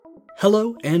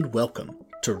Hello and welcome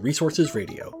to Resources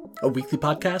Radio, a weekly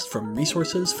podcast from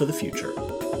Resources for the Future.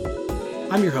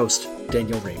 I'm your host,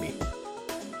 Daniel Ramey.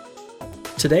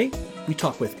 Today, we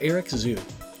talk with Eric Zhu,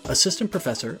 Assistant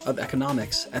Professor of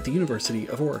Economics at the University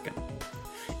of Oregon.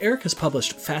 Eric has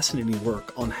published fascinating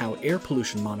work on how air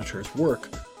pollution monitors work,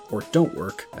 or don't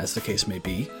work, as the case may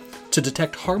be, to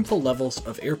detect harmful levels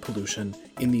of air pollution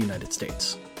in the United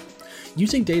States.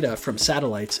 Using data from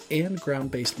satellites and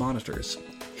ground-based monitors,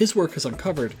 his work has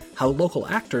uncovered how local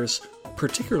actors,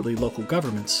 particularly local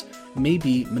governments, may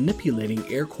be manipulating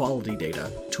air quality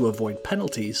data to avoid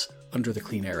penalties under the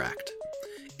Clean Air Act.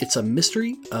 It's a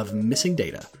mystery of missing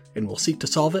data, and we'll seek to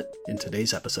solve it in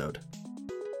today's episode.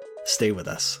 Stay with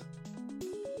us.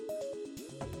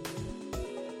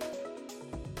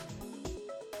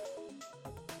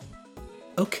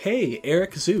 Okay,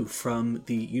 Eric Zhu from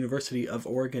the University of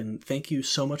Oregon, thank you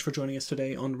so much for joining us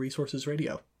today on Resources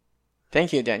Radio.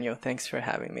 Thank you, Daniel. Thanks for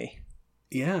having me.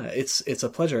 Yeah, it's a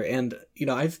pleasure. And,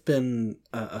 I've been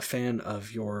a fan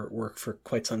of your work for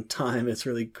quite some time. It's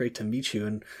really great to meet you.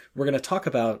 And we're going to talk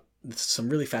about some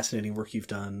really fascinating work you've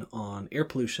done on air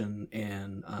pollution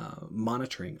and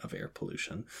monitoring of air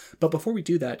pollution. But before we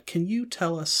do that, can you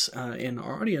tell us and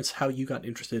our audience how you got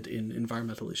interested in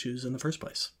environmental issues in the first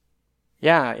place?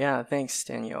 Yeah. Thanks,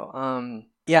 Daniel.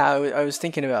 I was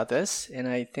thinking about this, and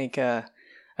I think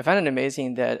I found it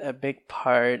amazing that a big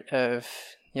part of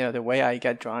the way I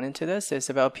got drawn into this is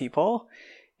about people.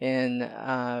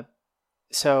 And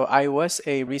so I was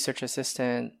a research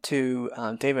assistant to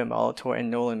David Molitor and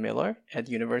Nolan Miller at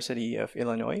the University of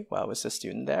Illinois while I was a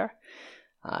student there.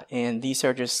 And these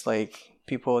are just like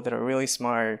people that are really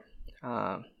smart,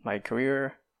 my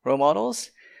career role models.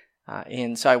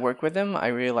 And so I worked with them. I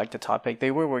really liked the topic.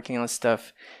 They were working on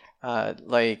stuff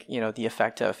the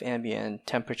effect of ambient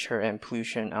temperature and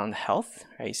pollution on health,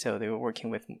 right? So they were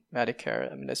working with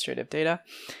Medicare administrative data.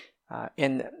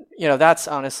 And that's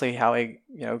honestly how I,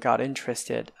 got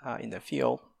interested in the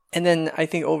field. And then I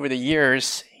think over the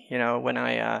years, when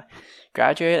I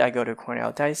graduate, I go to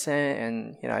Cornell Dyson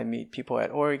and, I meet people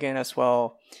at Oregon as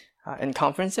well. In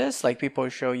conferences, like people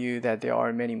show you that there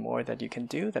are many more that you can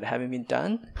do that haven't been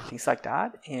done, things like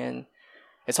that. And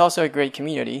it's also a great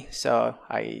community, so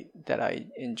I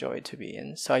enjoy to be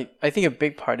in. So I think a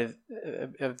big part of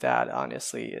that,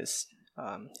 honestly, is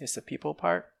the people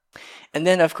part. And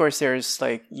then, of course, there's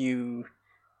like you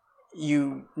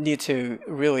need to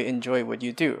really enjoy what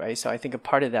you do, right? So I think a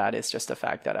part of that is just the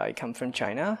fact that I come from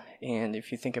China, and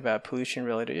if you think about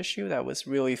pollution-related issue, that was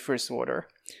really first order.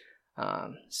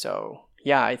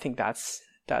 I think that's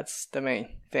the main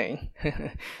thing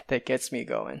that gets me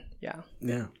going.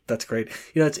 Yeah, that's great.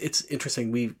 It's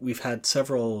interesting. We've had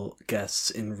several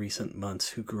guests in recent months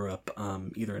who grew up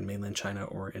either in mainland China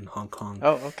or in Hong Kong.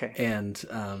 Oh, okay. And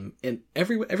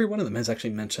every one of them has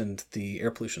actually mentioned the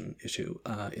air pollution issue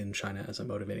in China as a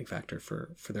motivating factor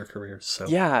for their careers. So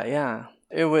yeah.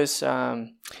 It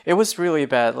was really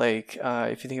bad. Like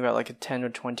if you think about like 10 or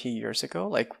 20 years ago,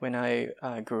 like when I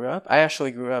grew up, I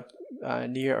actually grew up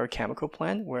near a chemical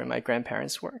plant where my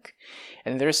grandparents work,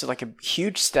 and there's like a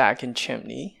huge stack and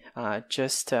chimney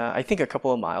just I think a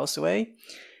couple of miles away.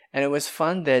 And it was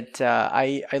fun that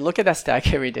I look at that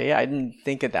stack every day. I didn't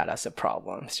think of that as a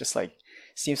problem. It's just like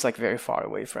seems like very far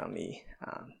away from me.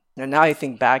 And now I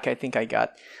think back, I think I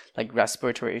got like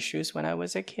respiratory issues when I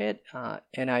was a kid,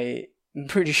 and I'm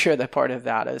pretty sure that part of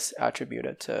that is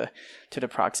attributed to the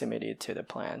proximity to the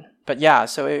plant. But yeah,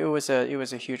 so it was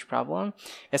a huge problem.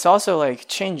 It's also like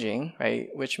changing, right?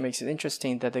 Which makes it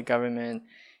interesting that the government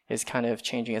is kind of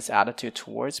changing its attitude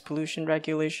towards pollution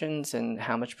regulations and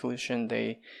how much pollution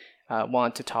they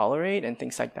want to tolerate and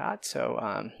things like that.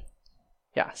 So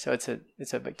so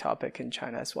it's a big topic in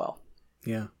China as well.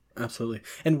 Yeah, absolutely.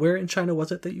 And where in China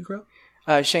was it that you grew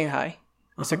up? Shanghai.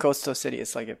 It's a coastal city.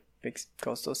 It's like a big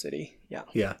coastal city.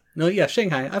 Yeah.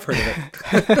 Shanghai. I've heard of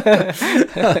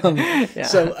it.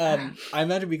 So I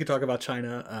imagine we could talk about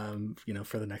China,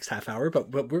 for the next half hour, but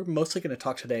we're mostly going to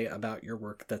talk today about your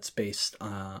work that's based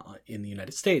in the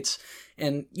United States.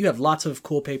 And you have lots of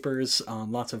cool papers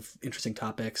on lots of interesting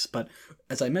topics. But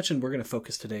as I mentioned, we're going to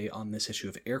focus today on this issue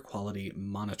of air quality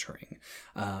monitoring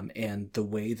and the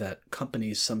way that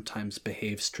companies sometimes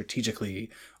behave strategically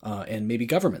and maybe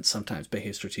governments sometimes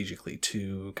behave strategically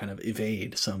to kind of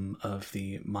evade some of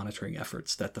the monitoring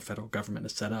efforts that the federal government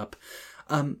has set up.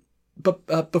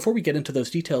 But before we get into those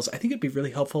details, I think it'd be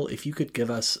really helpful if you could give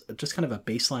us just kind of a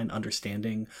baseline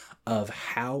understanding of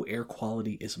how air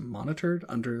quality is monitored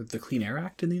under the Clean Air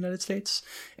Act in the United States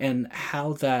and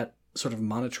how that sort of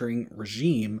monitoring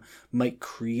regime might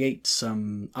create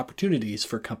some opportunities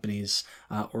for companies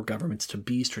or governments to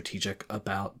be strategic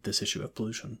about this issue of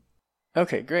pollution.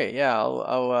 Okay, great. Yeah,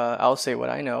 I'll say what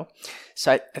I know.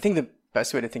 So I think the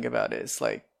best way to think about it is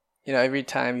like, every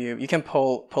time you can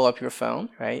pull up your phone,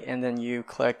 right? And then you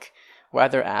click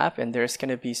weather app, and there's going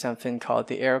to be something called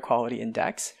the air quality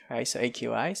index, right? So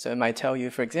AQI. So it might tell you,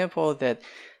 for example, that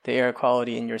the air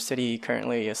quality in your city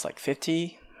currently is like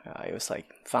 50. It was like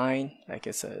fine, like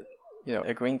it's a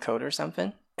green code or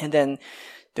something. And then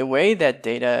the way that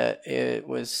data it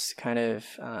was kind of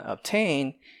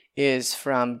obtained is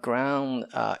from ground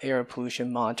air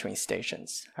pollution monitoring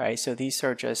stations, right? So these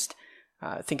are just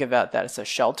think about that as a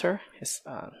shelter.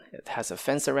 It has a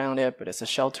fence around it, but it's a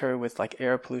shelter with like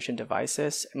air pollution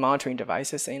devices, monitoring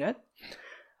devices in it.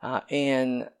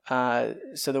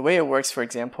 So the way it works, for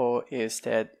example, is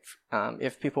that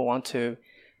if people want to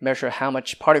measure how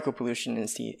much particle pollution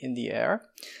is in the air,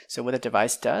 so what the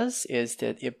device does is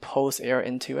that it pulls air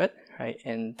into it, right,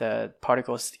 and the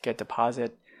particles get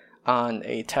deposited on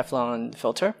a Teflon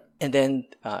filter, and then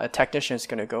a technician is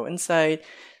going to go inside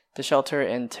the shelter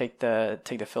and take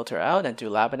the filter out and do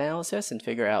lab analysis and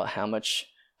figure out how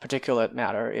much particulate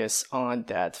matter is on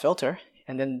that filter,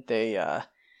 and then they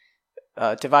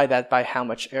divide that by how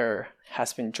much air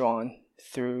has been drawn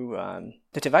through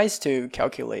the device to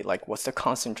calculate like what's the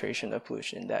concentration of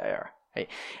pollution in that air, right?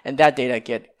 And that data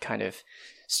get kind of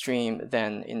streamed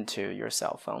then into your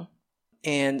cell phone.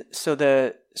 And so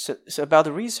about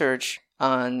the research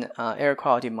on air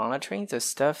quality monitoring, the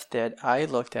stuff that I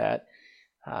looked at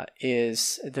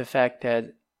is the fact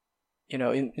that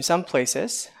in some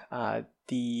places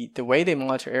the way they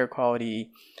monitor air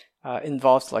quality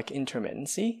involves like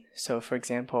intermittency. So for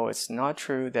example, it's not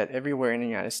true that everywhere in the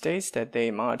United States that they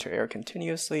monitor air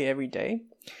continuously every day.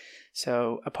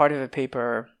 So a part of the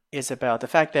paper is about the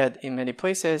fact that in many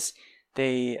places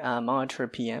they monitor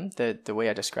PM the way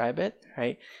I describe it,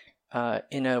 right?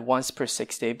 In a once per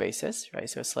 6 day basis, right?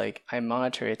 So it's like I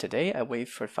monitor it today, I wait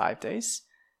for 5 days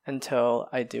until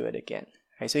I do it again,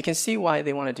 right? So you can see why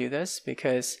they want to do this,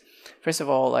 because first of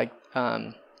all, like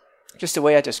just the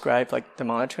way I described like the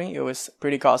monitoring, it was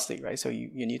pretty costly, right? So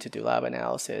you need to do lab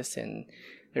analysis, and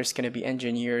there's going to be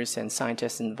engineers and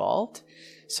scientists involved.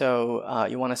 So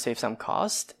you want to save some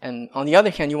cost, and on the other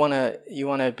hand, you want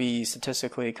to be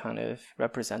statistically kind of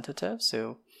representative.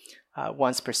 So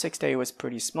once per 6 day was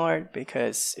pretty smart,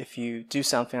 because if you do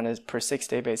something on a per 6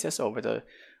 day basis over the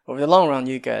long run,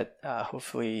 you get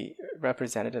hopefully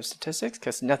representative statistics,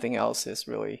 because nothing else is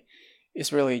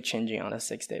really changing on a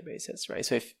 6 day basis, right?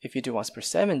 So if you do once per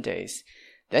 7 days,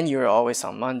 then you're always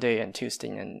on Monday and Tuesday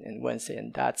and Wednesday,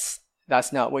 and that's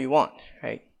not what you want,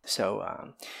 right?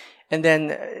 So and then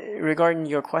regarding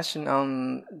your question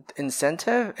on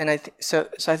incentive, and I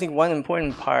think one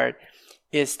important part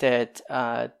is that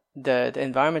the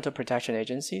Environmental Protection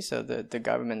Agency, so the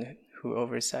government who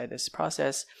oversight this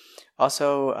process,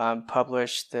 also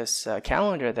published this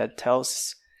calendar that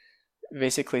tells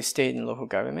basically state and local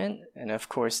government, and of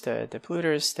course the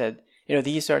polluters, that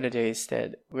these are the days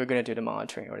that we're going to do the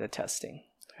monitoring or the testing,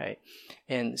 right?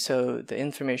 And so the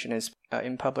information is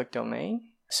in public domain.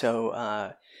 So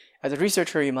as a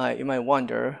researcher, you might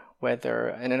wonder whether,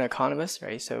 and an economist,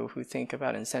 right, so who think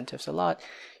about incentives a lot,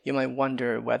 you might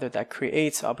wonder whether that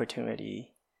creates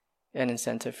opportunity and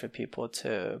incentive for people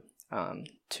to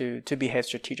behave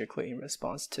strategically in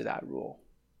response to that rule.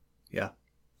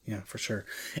 Yeah, for sure.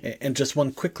 And just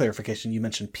one quick clarification, you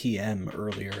mentioned PM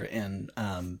earlier, and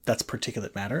that's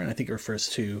particulate matter, and I think it refers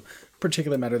to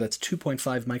particulate matter that's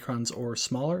 2.5 microns or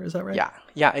smaller, is that right?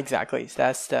 Yeah, exactly. So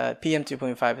that's the PM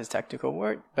 2.5 is technical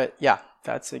word, but yeah,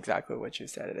 that's exactly what you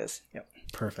said it is. Yep.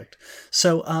 Perfect.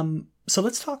 So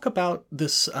let's talk about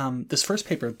this first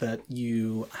paper that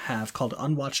you have called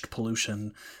Unwatched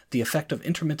Pollution, the Effect of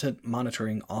Intermittent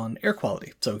Monitoring on Air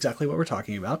Quality. So exactly what we're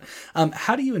talking about.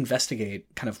 How do you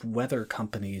investigate kind of whether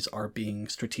companies are being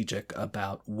strategic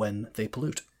about when they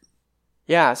pollute?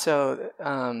 Yeah, so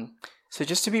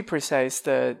just to be precise,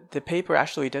 the paper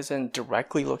actually doesn't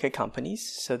directly look at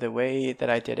companies. So the way that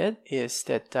I did it is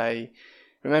that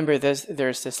remember, there's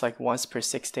this like once per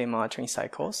 6 day monitoring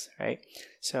cycles, right?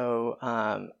 So,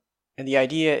 and the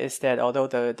idea is that although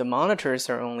the monitors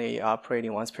are only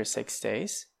operating once per 6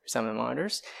 days, some of the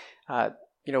monitors,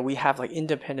 we have like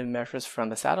independent measures from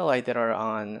the satellite that are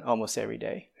on almost every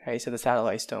day, right? So the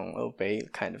satellites don't obey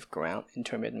kind of ground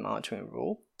intermittent monitoring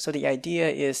rule. So the idea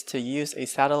is to use a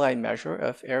satellite measure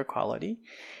of air quality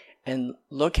and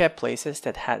look at places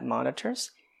that had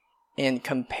monitors and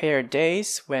compare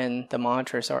days when the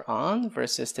monitors are on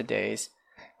versus the days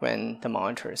when the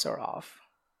monitors are off,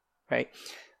 right?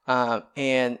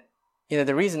 And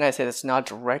the reason I said it's not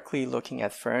directly looking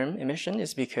at firm emission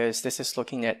is because this is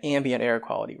looking at ambient air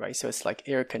quality, right? So it's like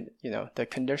the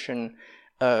condition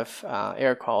of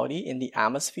air quality in the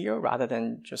atmosphere rather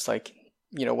than just like,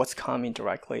 what's coming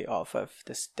directly off of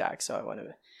the stack. So I want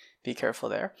to be careful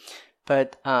there.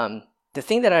 But the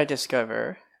thing that I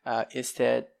discover is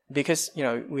that because,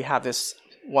 we have this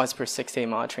once per 6-day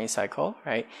monitoring cycle,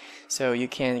 right? So you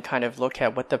can kind of look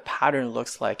at what the pattern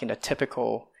looks like in a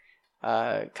typical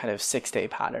kind of 6-day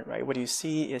pattern, right? What you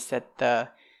see is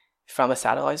that from a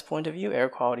satellite's point of view, air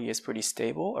quality is pretty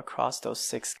stable across those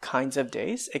 6 kinds of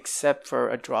days, except for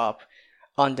a drop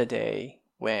on the day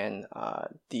when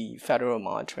the federal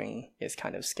monitoring is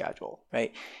kind of scheduled,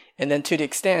 right? And then to the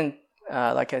extent,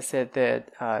 like I said,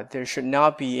 that there should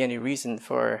not be any reason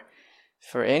for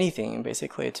anything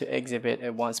basically to exhibit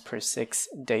a once per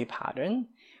 6-day pattern.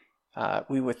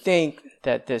 We would think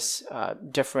that this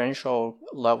differential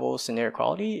levels in air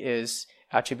quality is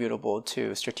attributable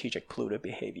to strategic polluter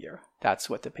behavior. That's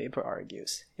what the paper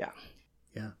argues. Yeah.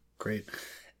 Yeah, great.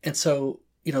 And so,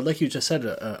 like you just said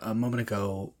a moment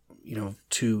ago,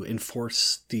 to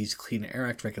enforce these Clean Air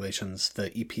Act regulations,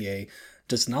 the EPA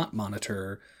does not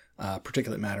monitor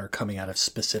particulate matter coming out of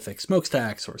specific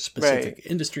smokestacks or specific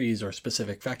industries or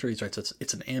specific factories, right? So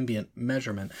it's an ambient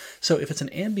measurement. So if it's an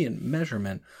ambient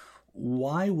measurement,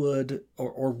 why would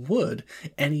or would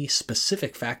any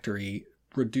specific factory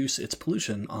reduce its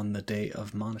pollution on the day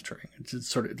of monitoring? It's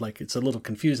sort of like it's a little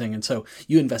confusing, and so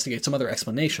you investigate some other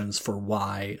explanations for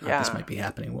why this might be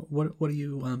happening. What do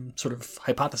you sort of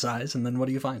hypothesize, and then what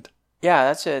do you find?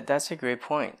 Yeah, that's a great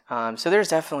point. So there's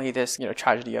definitely this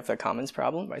tragedy of the commons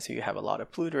problem, right? So you have a lot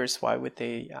of polluters. Why would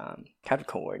they kind of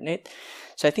coordinate?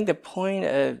 So I think the point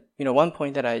of one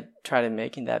point that I try to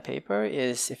make in that paper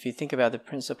is if you think about the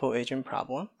principal agent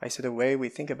problem, right? So the way we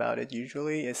think about it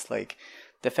usually is like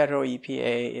the federal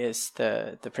EPA is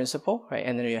the principal, right?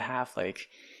 And then you have like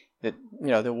the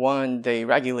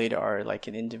regulator are like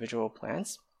in individual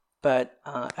plants. But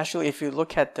actually, if you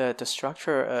look at the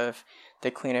structure of the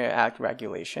Clean Air Act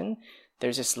regulation,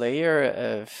 there's this layer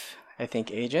of, I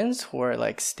think, agents who are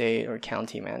like state or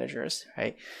county managers,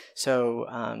 right? So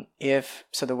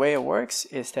the way it works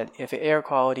is that if air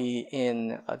quality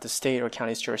in the state or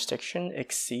county's jurisdiction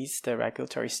exceeds the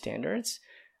regulatory standards,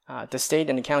 the state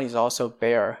and the counties also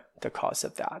bear the cost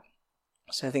of that.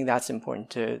 So I think that's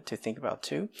important to think about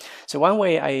too. So one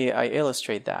way I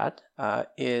illustrate that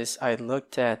is I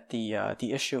looked at the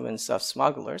issuance of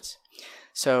smog alerts.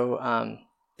 So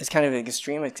it's kind of an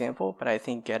extreme example, but I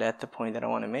think get at the point that I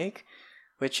want to make,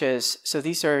 which is, so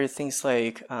these are things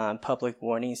like public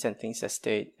warnings and things that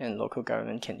state and local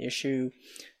government can issue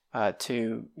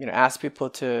to ask people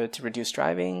to reduce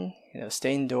driving,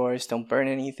 stay indoors, don't burn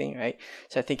anything, right?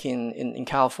 So I think in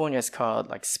California it's called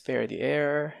like spare the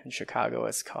air. In Chicago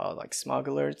it's called like smog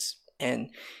alerts.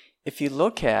 And if you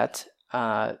look at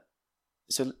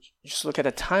so just look at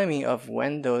the timing of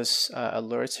when those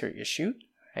alerts are issued,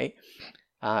 right?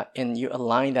 And you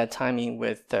align that timing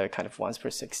with the kind of once per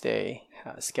 6-day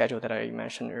schedule that I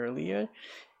mentioned earlier,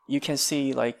 you can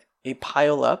see like a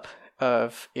pile up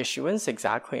of issuance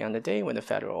exactly on the day when the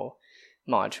federal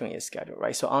monitoring is scheduled,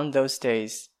 right? So on those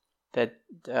days that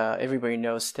everybody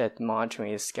knows that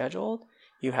monitoring is scheduled,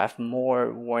 you have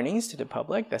more warnings to the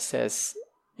public that says,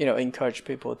 encourage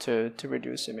people to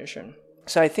reduce emission.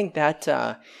 So I think that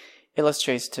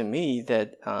illustrates to me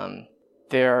that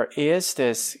there is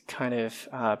this kind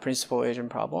of principal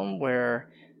agent problem where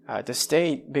the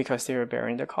state, because they are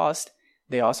bearing the cost,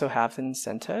 they also have an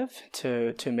incentive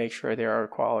to make sure their air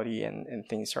quality and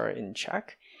things are in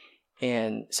check.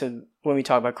 And so when we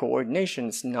talk about coordination,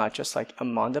 it's not just like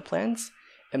among the plants.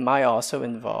 It might also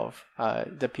involve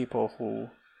the people who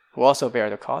also bear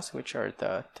the cost, which are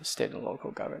the state and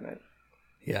local government.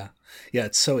 Yeah.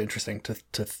 It's so interesting to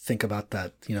think about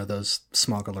that, those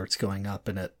smog alerts going up,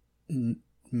 and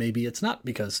maybe it's not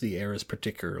because the air is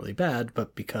particularly bad,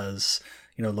 but because,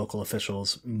 local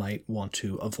officials might want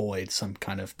to avoid some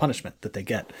kind of punishment that they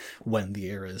get when the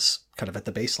air is kind of at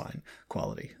the baseline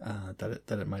quality that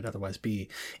it might otherwise be.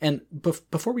 And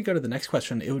before we go to the next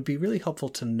question, it would be really helpful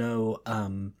to know,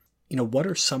 what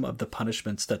are some of the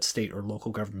punishments that state or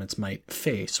local governments might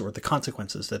face, or the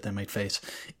consequences that they might face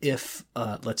if,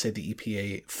 let's say, the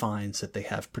EPA finds that they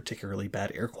have particularly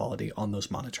bad air quality on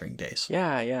those monitoring days?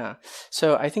 Yeah.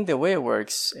 So I think the way it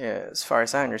works, as far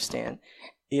as I understand,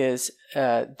 is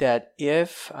that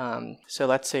if, so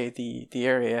let's say the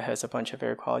area has a bunch of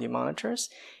air quality monitors,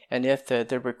 and if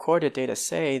the recorded data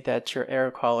say that your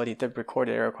air quality, the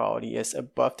recorded air quality is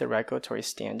above the regulatory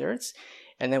standards,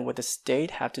 And then what the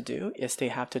state have to do is they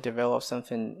have to develop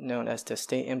something known as the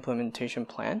State Implementation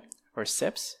Plan, or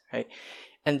SIPs, right?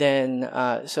 And then,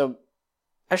 so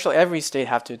actually every state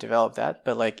have to develop that,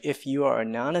 but like if you are a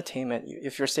non-attainment,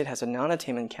 if your state has a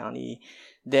non-attainment county,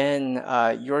 then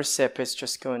your SIP is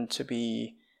just going to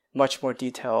be much more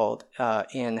detailed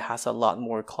and has a lot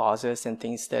more clauses and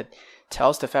things that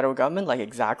tells the federal government like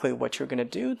exactly what you're going to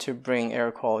do to bring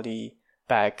air quality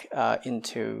back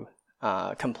into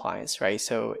compliance, right?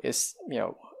 So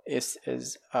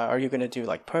are you going to do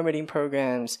like permitting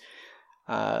programs,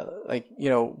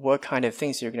 what kind of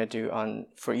things you're going to do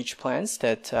for each plans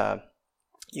that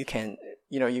you can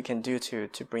do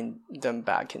to bring them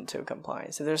back into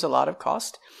compliance. And there's a lot of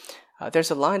cost.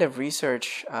 There's a line of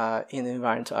research in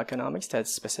environmental economics that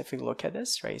specifically look at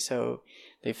this, right? So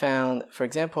they found, for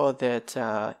example,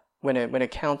 that when a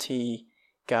county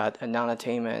got a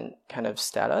non-attainment kind of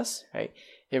status, right,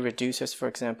 it reduces, for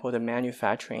example, the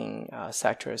manufacturing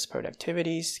sector's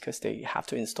productivities because they have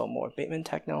to install more abatement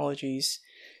technologies,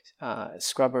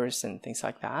 scrubbers, and things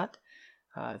like that.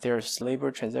 There's labor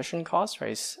transition costs,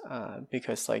 right?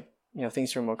 Because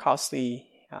things are more costly.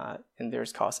 And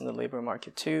there's cost in the labor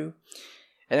market too.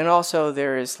 And then also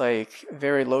there is like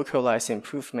very localized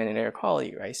improvement in air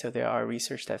quality, right? So there are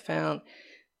research that found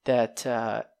that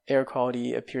air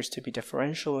quality appears to be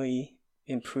differentially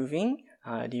improving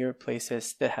near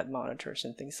places that had monitors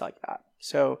and things like that.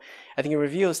 So I think it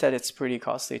reveals that it's pretty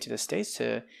costly to the states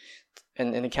and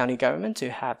the county government to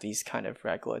have these kind of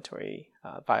regulatory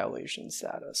violation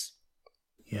status.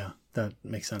 Yeah, that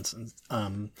makes sense.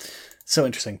 So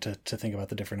interesting to think about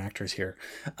the different actors here.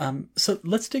 So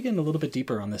let's dig in a little bit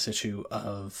deeper on this issue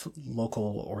of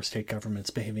local or state governments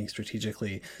behaving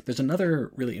strategically. There's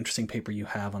another really interesting paper you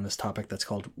have on this topic that's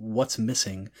called What's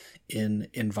Missing in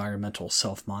Environmental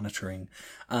Self-Monitoring.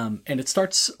 And it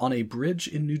starts on a bridge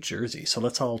in New Jersey. So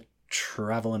let's all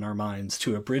travel in our minds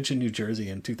to a bridge in New Jersey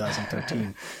in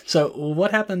 2013. So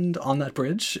what happened on that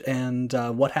bridge, and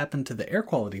what happened to the air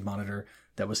quality monitor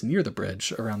that was near the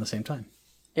bridge around the same time?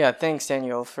 Yeah, thanks,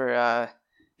 Daniel, for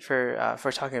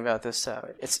talking about this.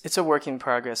 It's a work in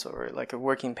progress, or like a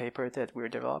working paper that we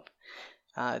developed.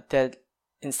 That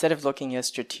instead of looking at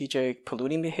strategic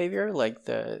polluting behavior, like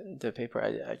the paper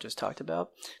I just talked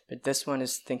about, but this one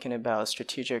is thinking about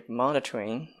strategic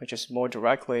monitoring, which is more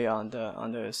directly on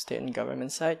the state and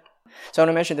government side. So I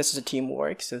want to mention this is a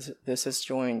teamwork. So this is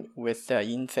joined with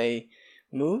Yinfei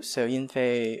Mu. So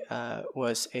Yinfei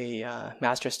was a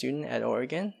master's student at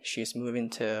Oregon. She's moving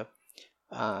to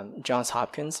Johns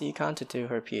Hopkins Econ to do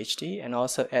her PhD, and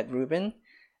also Ed Rubin.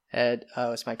 Ed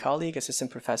was my colleague,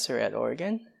 assistant professor at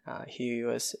Oregon. He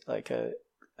was like a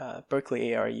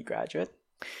Berkeley ARE graduate.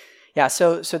 Yeah,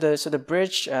 so the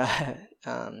bridge,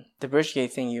 the bridge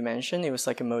gate thing you mentioned, it was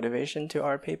like a motivation to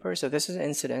our paper. So this is an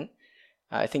incident,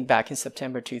 I think back in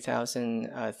September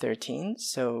 2013.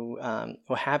 So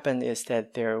what happened is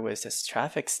that there was this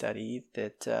traffic study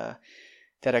that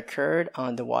occurred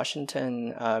on the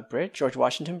Washington Bridge, George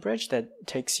Washington Bridge, that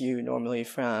takes you normally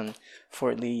from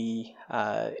Fort Lee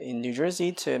in New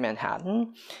Jersey to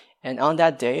Manhattan. And on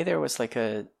that day, there was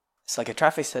it's like a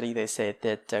traffic study, they said,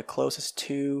 that closes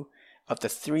two of the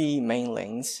three main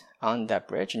lanes on that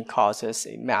bridge and causes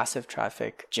a massive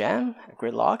traffic jam, a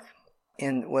gridlock.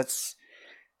 And what's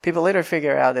people later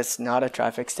figure out it's not a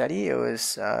traffic study, it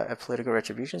was a political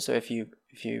retribution. So if you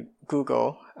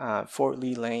Google Fort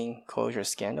Lee Lane closure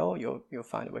scandal, you'll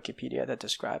find Wikipedia that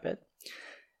describe it.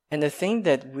 And the thing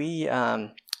that we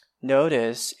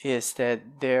noticed is that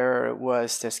there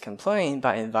was this complaint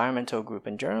by environmental group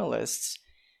and journalists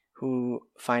who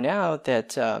find out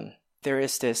that there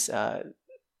is this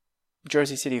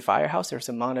Jersey City firehouse. There's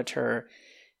a monitor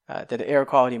that the air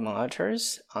quality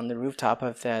monitors on the rooftop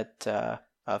of that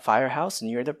firehouse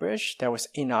near the bridge that was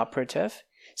inoperative.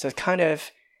 So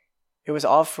it was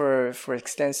off for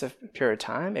extensive period of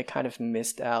time. It kind of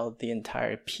missed out the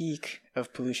entire peak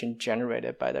of pollution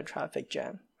generated by the traffic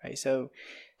jam, right? So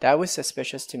that was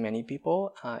suspicious to many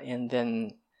people, and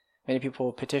then many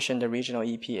people petitioned the regional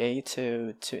EPA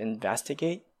to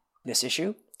investigate this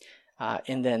issue,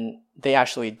 and then they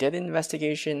actually did an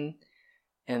investigation,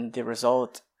 and the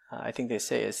result, I think they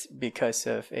say, is because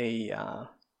of a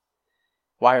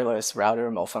wireless router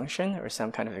malfunction or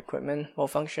some kind of equipment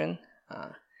malfunction.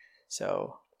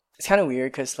 So it's kind of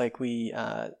weird because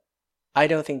I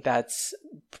don't think that's,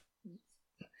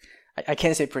 I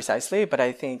can't say precisely, but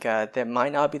I think that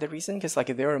might not be the reason, because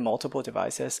there are multiple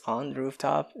devices on the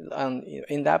rooftop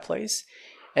in that place,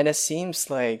 and it seems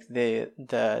like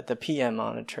the PM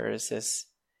monitors is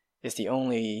the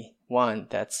only one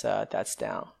that's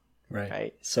down.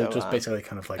 Right. So just basically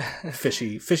kind of like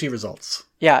fishy results.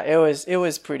 Yeah, it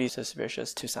was pretty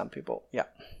suspicious to some people. Yeah.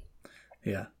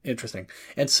 Yeah. Interesting.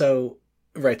 And so,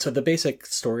 right. So the basic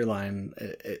storyline,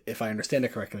 if I understand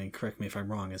it correctly, and correct me if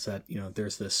I'm wrong, is that,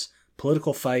 there's this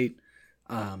political fight.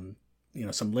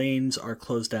 Some lanes are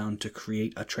closed down to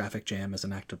create a traffic jam as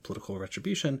an act of political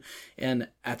retribution. And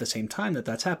at the same time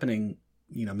that's happening,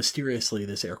 mysteriously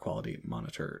this air quality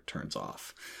monitor turns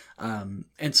off.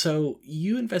 And so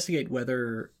you investigate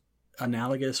whether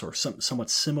analogous or somewhat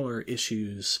similar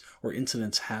issues or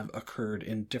incidents have occurred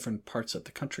in different parts of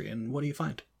the country. And what do you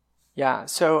find? Yeah.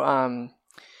 So,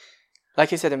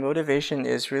 like I said, the motivation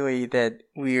is really that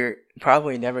we're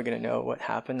probably never going to know what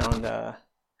happened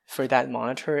for that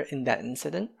monitor in that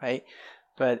incident, right?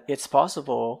 But it's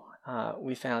possible,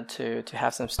 we found, to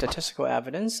have some statistical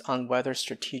evidence on whether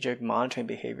strategic monitoring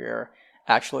behavior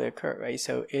actually occurred, right?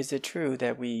 So is it true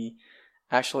that we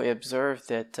actually observed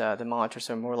that the monitors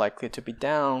are more likely to be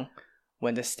down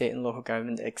when the state and local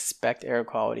government expect air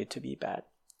quality to be bad,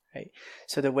 right?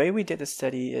 So the way we did the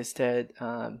study is that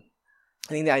I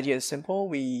think the idea is simple.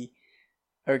 We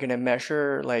are going to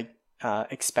measure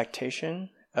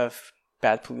expectation of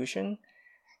bad pollution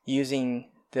using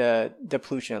the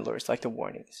pollution alerts, like the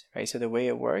warnings, right? So the way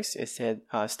it works is that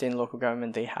state and local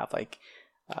government, they have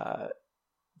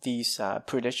these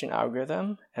prediction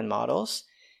algorithm and models.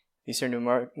 These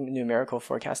are numerical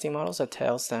forecasting models that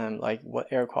tells them what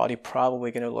air quality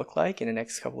probably going to look like in the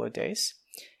next couple of days.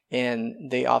 And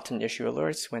they often issue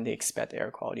alerts when they expect air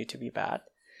quality to be bad.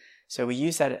 So we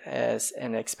use that as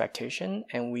an expectation,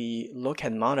 and we look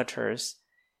at monitors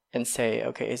and say,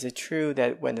 okay, is it true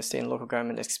that when the state and local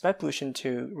government expect pollution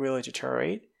to really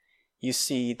deteriorate, you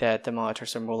see that the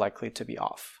monitors are more likely to be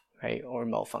off, right, or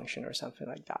malfunction or something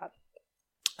like that.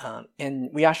 And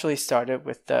we actually started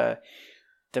with the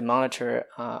monitor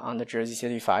on the Jersey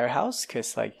City firehouse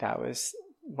because that was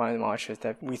one of the monitors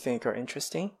that we think are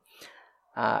interesting.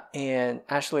 And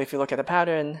actually, if you look at the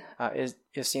pattern,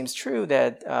 it seems true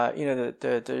that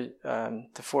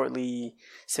the Fort Lee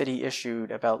city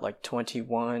issued about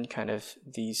 21 kind of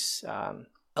these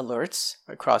alerts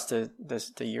across the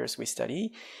years we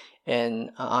study,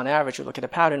 and on average, you look at the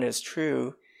pattern, it's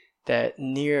true that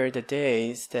near the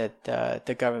days that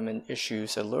the government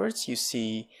issues alerts, you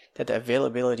see that the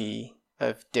availability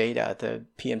of data, the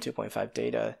PM2.5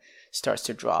 data, starts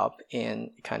to drop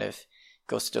and kind of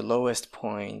goes to the lowest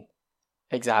point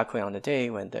exactly on the day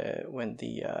when the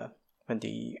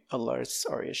alerts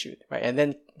are issued, right, and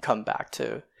then come back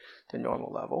to the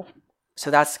normal level.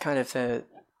 So that's kind of the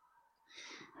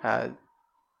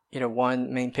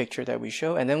one main picture that we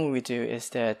show, and then what we do is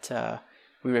that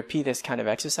we repeat this kind of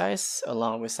exercise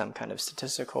along with some kind of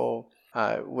statistical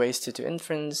ways to do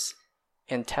inference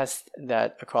and test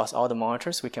that across all the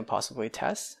monitors we can possibly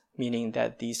test, meaning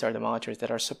that these are the monitors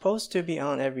that are supposed to be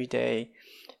on every day,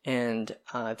 and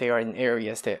they are in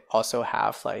areas that also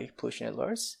have pollution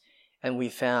alerts. And we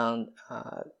found,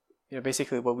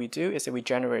 basically what we do is that we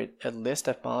generate a list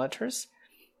of monitors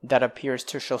that appears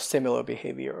to show similar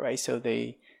behavior, right? So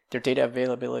their data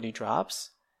availability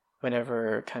drops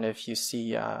whenever kind of you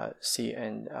see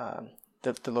and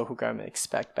the local government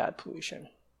expect bad pollution.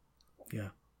 Yeah.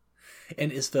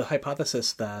 And is the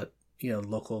hypothesis that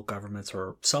local governments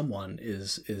or someone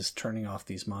is turning off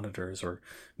these monitors or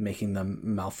making them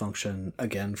malfunction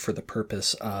again for the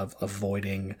purpose of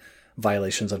avoiding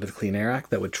violations under the Clean Air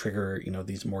Act that would trigger,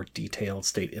 these more detailed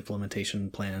state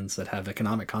implementation plans that have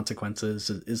economic consequences?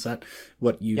 Is that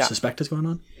what you suspect is going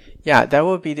on? Yeah, that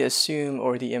would be the assumed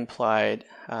or the implied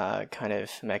kind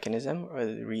of mechanism or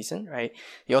the reason, right?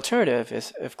 The alternative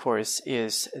is, of course,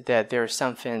 is that there's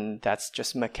something that's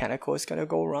just mechanical is going to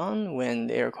go wrong when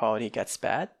the air quality gets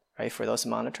bad, right, for those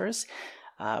monitors.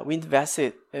 We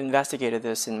investigated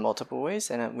this in multiple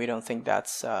ways, and we don't think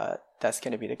that's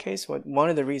going to be the case. One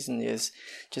of the reasons is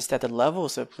just that the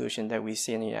levels of pollution that we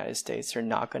see in the United States are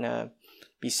not going to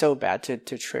be so bad to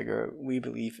trigger, we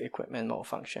believe, equipment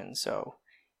malfunction. So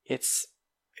it's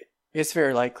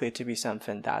very likely to be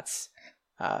something that's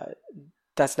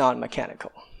not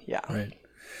mechanical. Yeah. Right.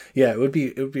 Yeah, it would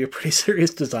be a pretty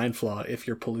serious design flaw if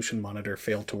your pollution monitor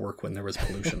failed to work when there was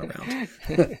pollution around.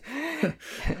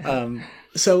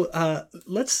 So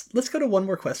let's go to one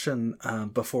more question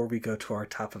before we go to our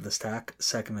top of the stack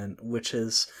segment, which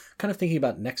is kind of thinking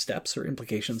about next steps or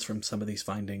implications from some of these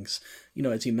findings.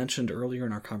 As you mentioned earlier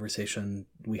in our conversation,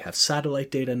 we have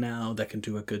satellite data now that can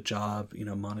do a good job,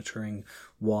 monitoring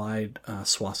wide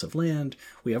swaths of land.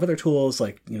 We have other tools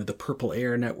like, the Purple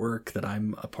Air network that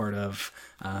I'm a part of.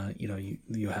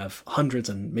 You have hundreds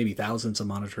and maybe thousands of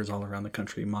monitors all around the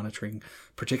country monitoring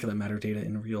particulate matter data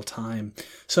in real time. time.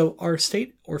 So are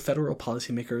state or federal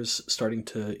policymakers starting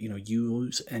to,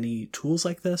 use any tools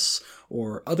like this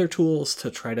or other tools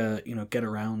to try to, get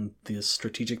around this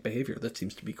strategic behavior that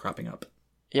seems to be cropping up?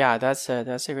 Yeah, that's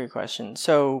a great question.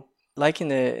 So, like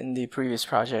in the previous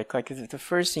project, like the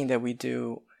first thing that we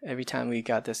do every time we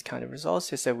got this kind of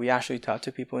results is that we actually talk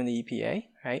to people in the EPA,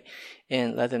 right,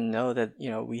 and let them know that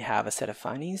we have a set of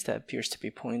findings that appears to be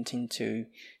pointing to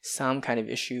some kind of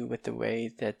issue with the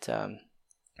way that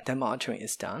that monitoring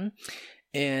is done.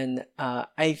 And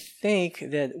I think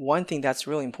that one thing that's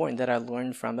really important that I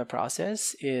learned from the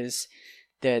process is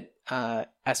that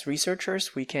as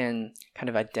researchers, we can kind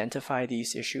of identify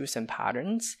these issues and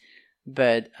patterns,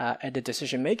 but at the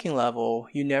decision-making level,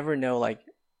 you never know like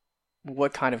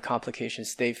what kind of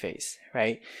complications they face,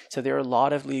 right? So there are a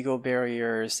lot of legal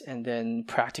barriers and then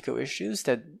practical issues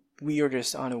that we are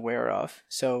just unaware of.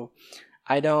 So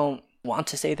I don't want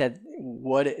to say that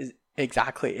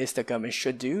exactly is the government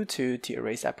should do to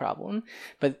erase that problem.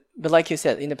 But like you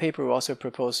said, in the paper, we also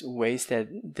propose ways that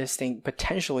this thing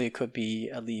potentially could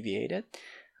be alleviated.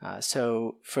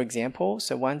 So for example,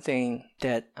 one thing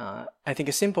that I think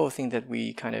a simple thing that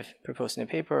we kind of propose in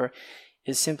the paper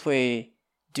is simply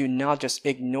do not just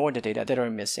ignore the data that are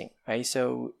missing, right?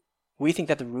 So we think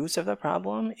that the roots of the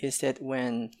problem is that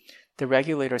when the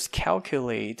regulators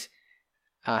calculate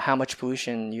how much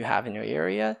pollution you have in your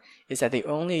area, is that they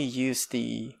only use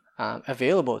the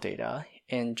available data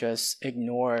and just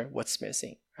ignore what's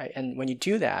missing, right? And when you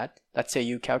do that, let's say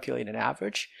you calculate an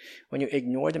average, when you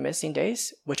ignore the missing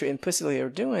days, what you implicitly are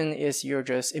doing is you're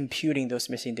just imputing those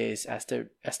missing days as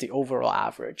the overall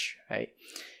average, right?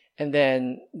 And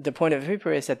then the point of the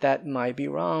paper is that might be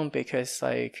wrong because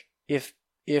like if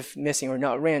missing or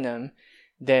not random,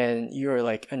 then you're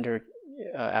like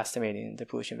estimating the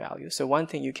pollution value. So one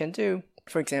thing you can do,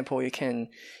 for example, you can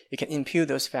impute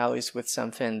those values with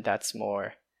something that's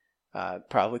more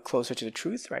probably closer to the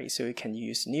truth, right? So you can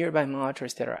use nearby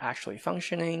monitors that are actually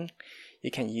functioning.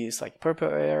 You can use like purple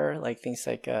air, like things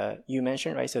like you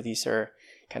mentioned, right? So these are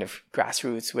kind of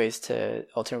grassroots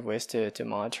alternative ways to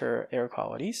monitor air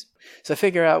qualities. So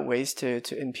figure out ways to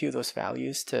impute those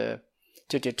values to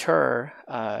deter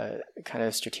kind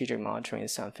of strategic monitoring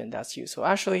is something that's useful.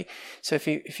 Actually, so if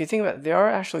you think about it, there are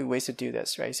actually ways to do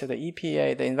this, right? So the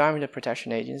EPA, the Environmental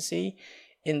Protection Agency,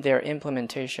 in their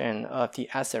implementation of the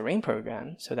Acid Rain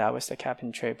program, so that was the cap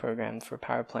and trade program for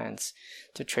power plants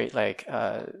to trade like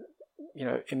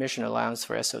emission allowance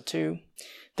for SO2.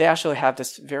 They actually have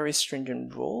this very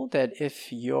stringent rule that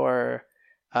if your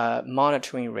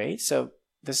monitoring rate, so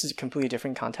this is a completely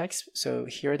different context. So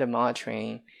here the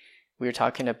monitoring, we're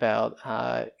talking about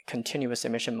continuous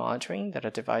emission monitoring, that a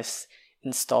device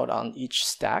installed on each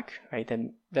stack, right?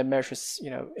 That measures,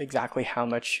 exactly how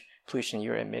much pollution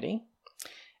you're emitting.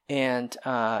 And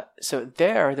so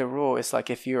there, the rule is like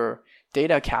if your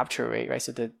data capture rate, right?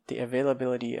 So the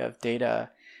availability of data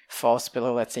falls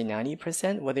below, let's say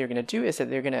 90%, what they're going to do is that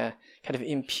they're going to kind of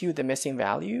impute the missing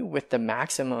value with the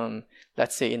maximum,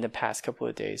 let's say in the past couple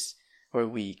of days or a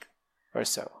week or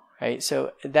so, right?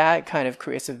 So that kind of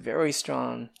creates a very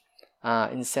strong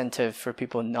incentive for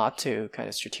people not to kind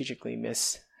of strategically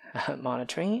miss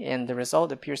monitoring. And the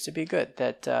result appears to be good,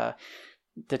 that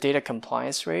the data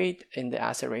compliance rate in the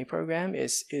Acid Rain program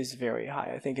is very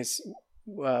high. I think it's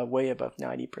way above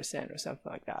 90% or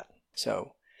something like that.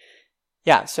 So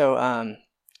yeah, so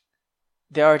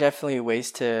there are definitely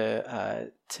ways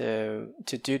to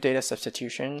do data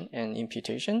substitution and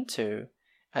imputation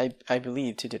I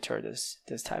believe, to deter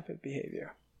this type of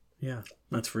behavior. Yeah,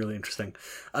 that's really interesting.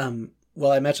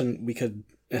 Well, I imagine we could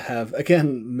have,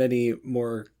 again, many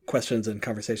more questions and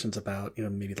conversations about,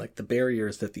 maybe like the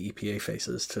barriers that the EPA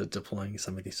faces to deploying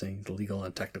some of these things, the legal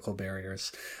and technical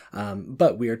barriers.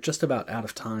 But we are just about out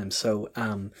of time. So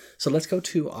let's go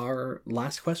to our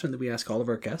last question that we ask all of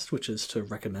our guests, which is to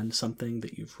recommend something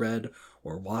that you've read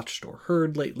or watched or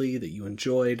heard lately that you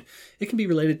enjoyed. It can be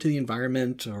related to the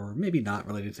environment or maybe not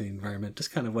related to the environment,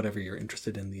 just kind of whatever you're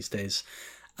interested in these days.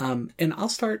 And I'll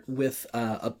start with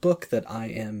a book that I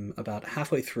am about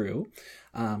halfway through.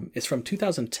 It's from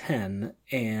 2010,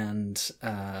 and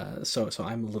so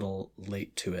I'm a little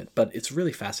late to it, but it's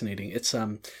really fascinating. It's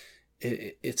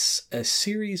a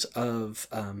series of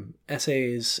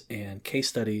essays and case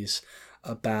studies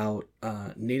about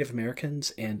Native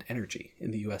Americans and energy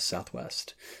in the U.S.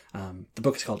 Southwest. The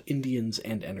book is called Indians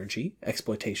and Energy,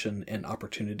 Exploitation and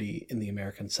Opportunity in the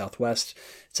American Southwest.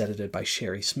 It's edited by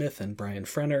Sherry Smith and Brian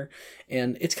Frenner,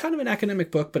 and it's kind of an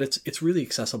academic book, but it's really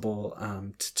accessible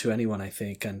to anyone, I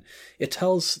think, and it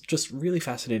tells just really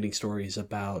fascinating stories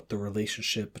about the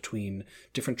relationship between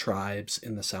different tribes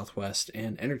in the Southwest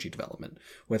and energy development,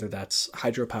 whether that's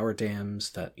hydropower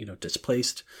dams that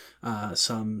displaced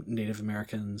some Native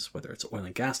Americans, whether it's oil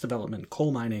and gas development,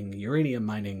 coal mining, uranium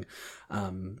mining,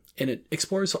 and it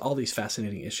explores all these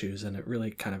fascinating issues, and it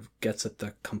really kind of gets at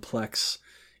the complex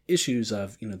issues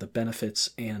of the benefits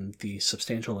and the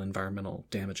substantial environmental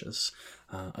damages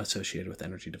associated with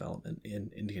energy development in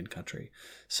Indian country.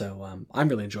 So I'm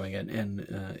really enjoying it,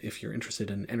 and if you're interested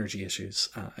in energy issues,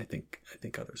 I think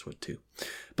others would too.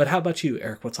 But how about you,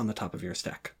 Eric? What's on the top of your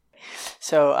stack?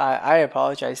 So I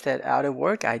apologize that out of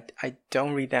work, I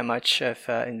don't read that much of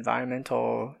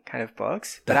environmental kind of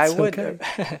books, but That's I would,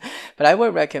 okay. but I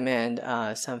would recommend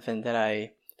something that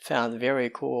I found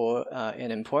very cool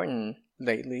and important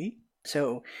lately.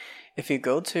 So if you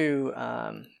go to,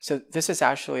 so this is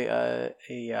actually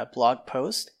a blog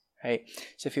post, right?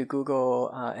 So if you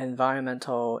Google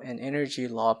environmental and energy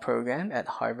law program at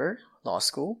Harvard Law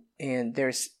School, and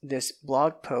there's this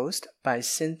blog post by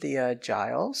Cynthia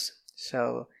Giles.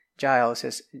 So Giles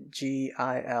is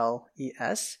Giles.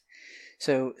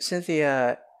 So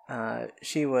Cynthia,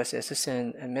 she was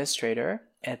assistant administrator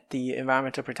at the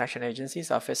Environmental Protection Agency's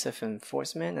Office of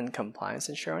Enforcement and Compliance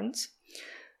Assurance.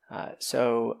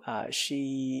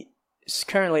 She is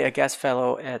currently a guest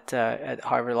fellow at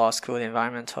Harvard Law School, the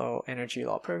Environmental Energy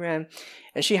Law Program,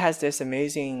 and she has this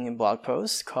amazing blog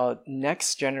post called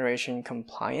 "Next Generation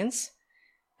Compliance: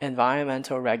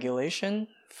 Environmental Regulation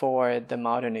for the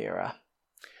Modern Era."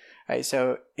 Right,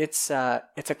 so it's a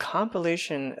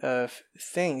compilation of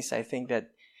things I think that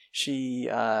she,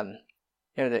 the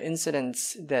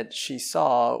incidents that she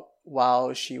saw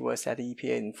while she was at the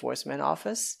EPA Enforcement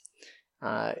Office.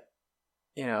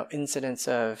 Incidents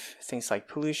of things like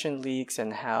pollution leaks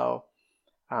and how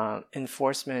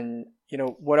enforcement,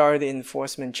 what are the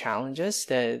enforcement challenges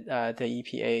that the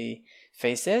EPA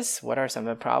faces? What are some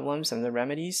of the problems and the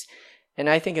remedies? And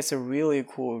I think it's a really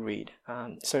cool read.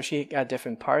 So she got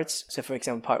different parts. So for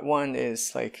example, part 1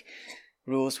 is like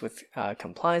rules with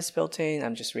compliance built in.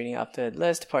 I'm just reading up the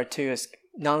list. Part 2 is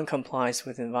non-compliance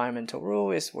with environmental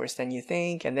rule is worse than you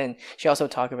think. And then she also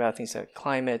talked about things like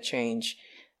climate change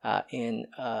and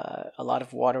a lot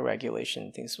of water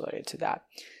regulation, things related to that.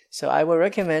 So I would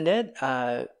recommend it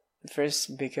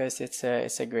first because it's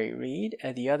a great read.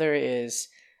 And the other is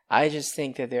I just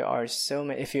think that there are so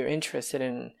many, if you're interested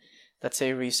in, let's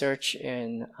say, research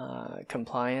in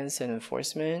compliance and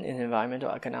enforcement in environmental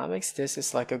economics, this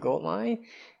is like a gold mine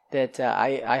that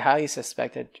I highly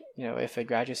suspect that, if a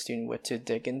graduate student were to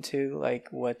dig into like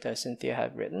what Cynthia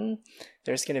had written,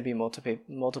 there's going to be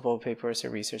multiple papers or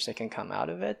research that can come out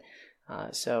of it.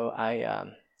 So I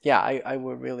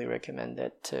would really recommend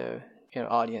it to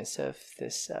audience of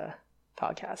this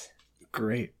podcast.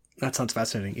 Great. That sounds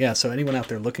fascinating. Yeah, so anyone out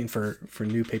there looking for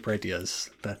new paper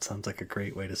ideas, that sounds like a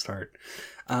great way to start.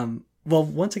 Well,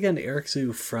 once again, Eric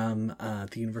Zhu from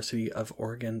the University of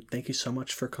Oregon, thank you so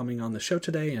much for coming on the show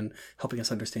today and helping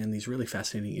us understand these really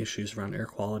fascinating issues around air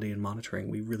quality and monitoring.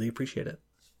 We really appreciate it.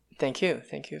 Thank you.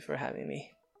 Thank you for having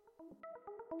me.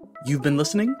 You've been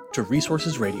listening to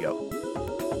Resources Radio.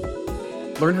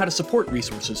 Learn how to support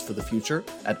Resources for the Future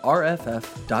at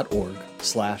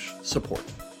rff.org/support.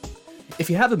 If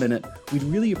you have a minute, we'd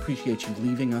really appreciate you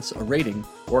leaving us a rating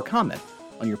or a comment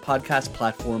on your podcast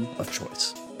platform of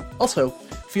choice. Also,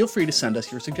 feel free to send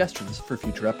us your suggestions for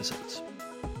future episodes.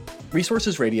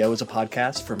 Resources Radio is a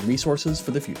podcast from Resources for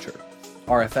the Future.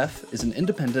 RFF is an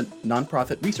independent,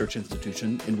 nonprofit research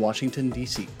institution in Washington,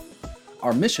 D.C.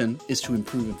 Our mission is to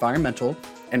improve environmental,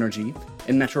 energy,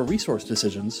 and natural resource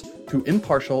decisions through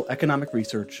impartial economic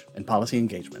research and policy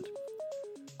engagement.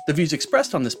 The views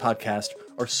expressed on this podcast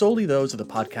are solely those of the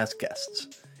podcast guests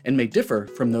and may differ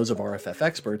from those of RFF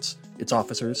experts, its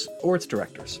officers, or its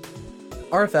directors.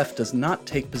 RFF does not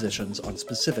take positions on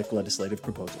specific legislative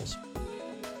proposals.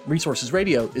 Resources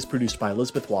Radio is produced by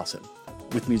Elizabeth Wasson,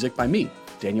 with music by me,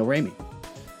 Daniel Ramey.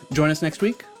 Join us next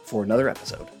week for another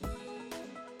episode.